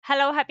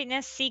Hello,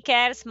 happiness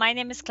seekers. My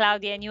name is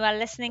Klaudia, and you are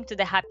listening to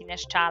the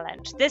Happiness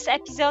Challenge. This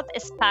episode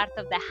is part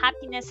of the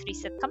Happiness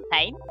Reset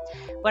campaign,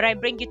 where I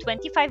bring you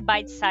 25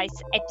 bite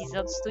sized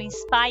episodes to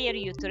inspire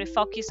you to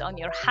refocus on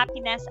your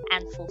happiness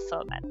and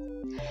fulfillment.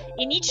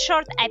 In each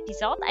short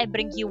episode, I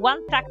bring you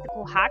one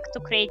practical hack to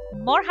create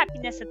more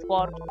happiness at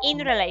work, in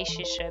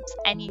relationships,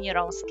 and in your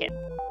own skin.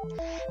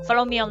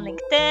 Follow me on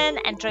LinkedIn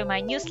and join my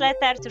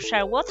newsletter to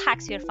share what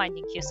hacks you're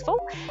finding useful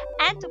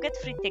and to get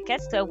free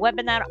tickets to a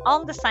webinar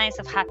on the science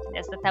of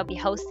happiness that I'll be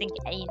hosting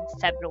in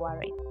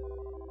February.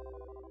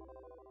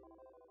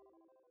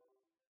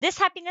 This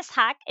happiness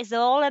hack is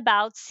all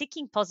about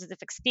seeking positive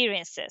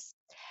experiences.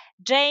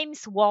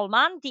 James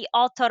Wallman, the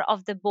author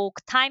of the book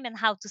Time and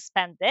How to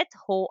Spend It,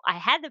 who I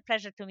had the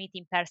pleasure to meet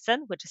in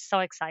person, which is so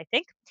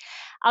exciting,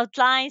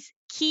 outlines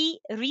key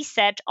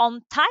research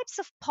on types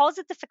of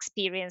positive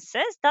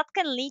experiences that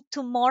can lead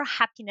to more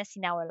happiness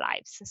in our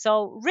lives.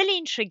 So, really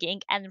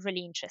intriguing and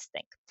really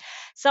interesting.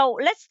 So,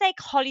 let's take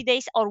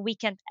holidays or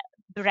weekend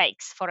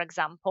breaks, for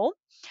example.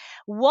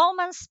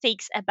 Wallman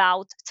speaks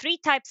about three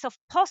types of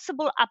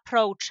possible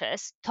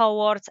approaches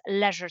towards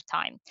leisure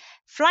time: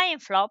 fly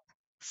and flop,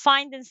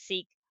 find and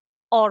seek,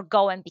 or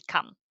go and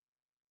become.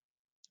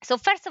 So,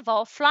 first of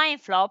all, fly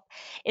and flop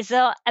is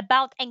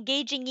about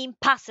engaging in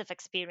passive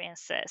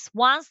experiences,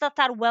 ones that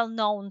are well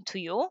known to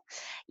you: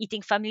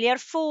 eating familiar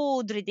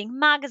food, reading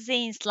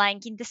magazines, lying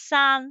in the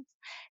sun.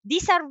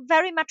 These are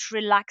very much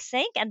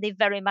relaxing and they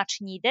very much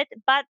needed,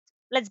 but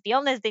let's be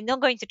honest, they're not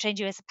going to change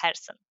you as a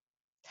person.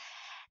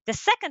 The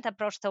second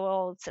approach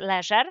towards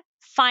leisure,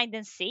 find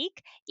and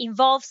seek,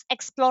 involves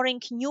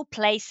exploring new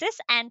places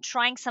and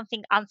trying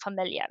something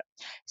unfamiliar.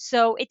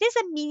 So it is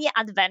a mini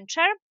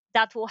adventure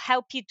that will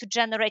help you to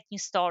generate new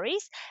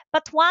stories,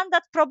 but one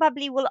that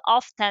probably will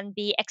often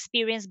be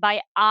experienced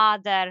by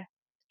other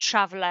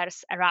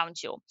travelers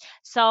around you.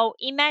 So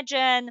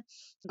imagine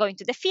going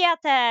to the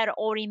theater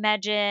or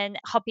imagine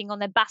hopping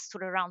on a bus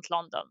tour around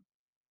London.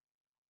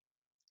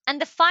 And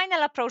the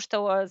final approach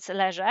towards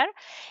leisure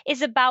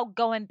is about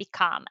go and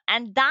become.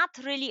 And that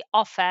really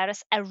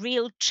offers a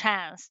real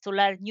chance to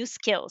learn new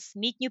skills,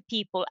 meet new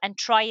people, and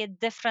try a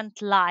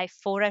different life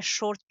for a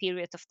short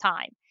period of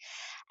time.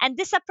 And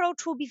this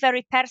approach will be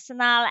very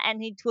personal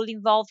and it will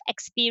involve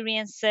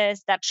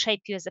experiences that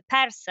shape you as a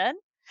person.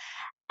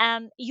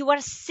 You are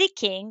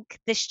seeking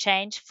this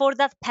change for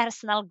that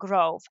personal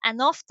growth.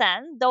 And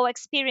often, those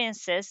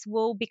experiences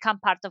will become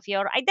part of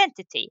your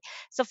identity.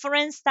 So, for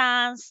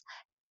instance,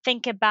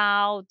 think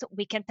about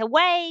weekend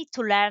away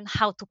to learn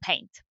how to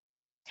paint,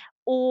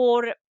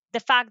 or the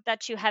fact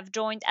that you have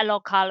joined a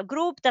local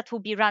group that will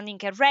be running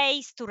a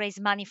race to raise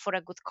money for a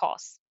good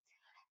cause.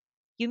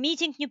 You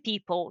meeting new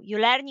people, you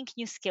learning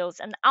new skills,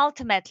 and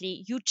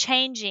ultimately you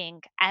changing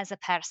as a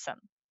person.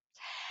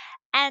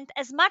 And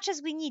as much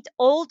as we need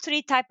all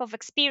three type of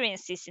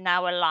experiences in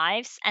our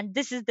lives, and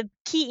this is the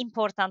key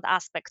important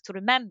aspect to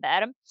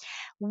remember,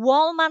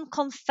 Wallman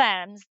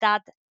confirms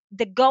that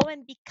the go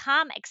and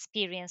become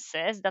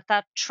experiences that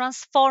are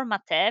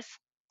transformative,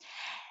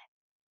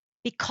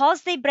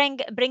 because they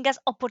bring us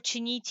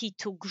opportunity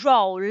to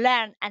grow,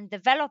 learn, and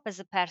develop as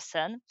a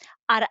person,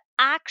 are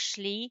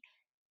actually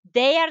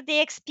they are the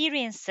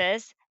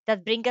experiences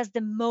that bring us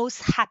the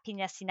most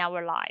happiness in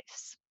our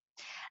lives.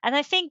 And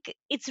I think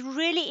it's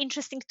really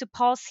interesting to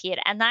pause here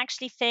and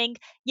actually think,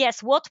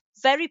 yes, what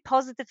very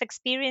positive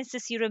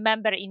experiences you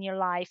remember in your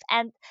life.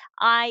 And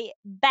I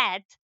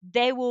bet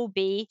they will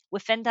be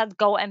within that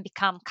go and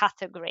become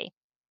category.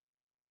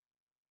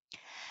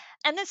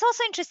 And it's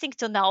also interesting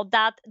to know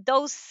that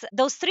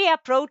those three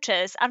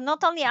approaches are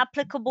not only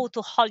applicable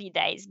to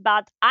holidays,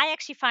 but I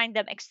actually find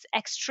them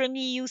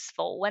extremely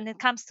useful when it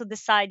comes to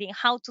deciding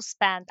how to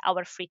spend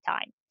our free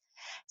time.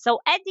 So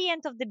at the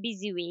end of the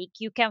busy week,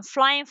 you can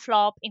fly and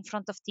flop in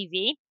front of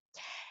TV.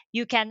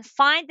 You can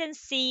find and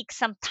seek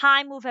some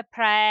time with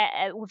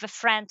with a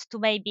friend to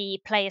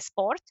maybe play a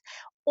sport,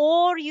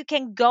 or you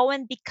can go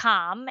and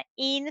become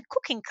in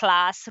cooking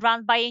class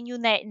run by a new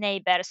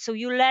neighbor. So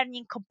you're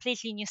learning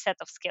completely new set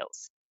of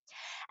skills.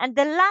 And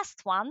the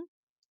last one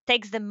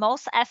takes the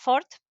most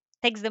effort,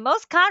 takes the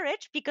most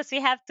courage because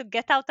we have to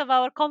get out of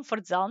our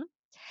comfort zone,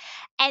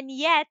 and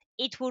yet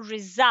it will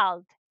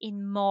result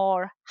in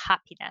more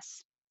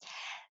happiness.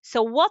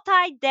 So, what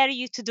I dare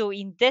you to do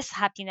in this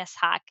happiness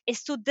hack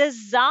is to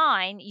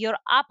design your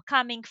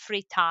upcoming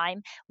free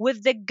time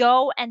with the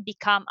go and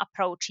become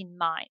approach in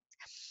mind.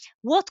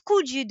 What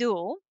could you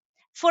do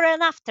for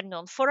an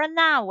afternoon, for an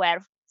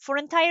hour, for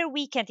entire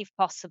weekend if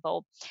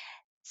possible,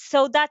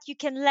 so that you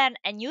can learn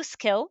a new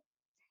skill,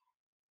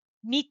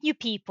 meet new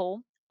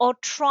people, or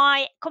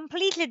try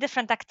completely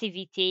different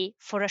activity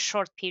for a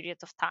short period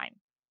of time?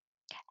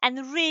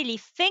 And really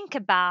think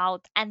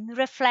about and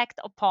reflect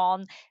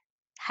upon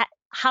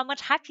how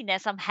much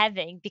happiness I'm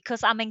having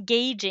because I'm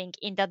engaging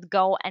in that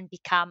go and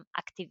become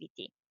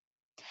activity.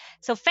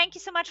 So thank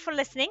you so much for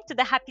listening to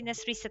the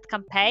Happiness Reset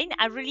campaign.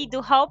 I really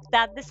do hope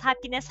that this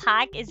happiness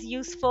hack is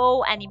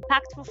useful and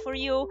impactful for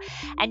you,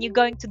 and you're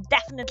going to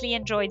definitely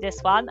enjoy this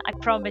one, I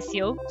promise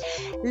you.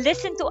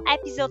 Listen to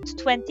episode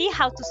 20,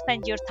 How to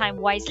Spend Your Time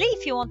Wisely,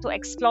 if you want to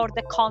explore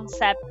the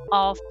concept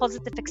of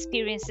positive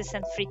experiences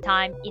and free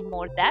time in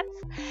more depth.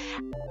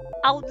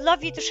 I would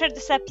love you to share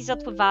this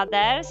episode with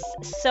others.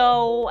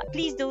 So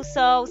please do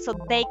so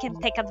they can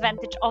take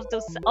advantage of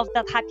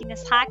that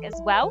happiness hack as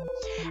well.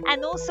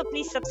 And also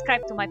please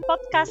subscribe to my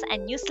podcast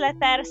and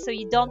newsletter so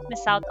you don't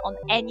miss out on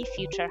any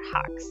future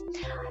hacks.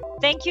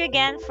 Thank you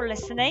again for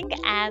listening,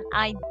 and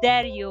I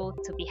dare you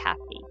to be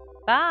happy.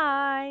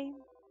 Bye.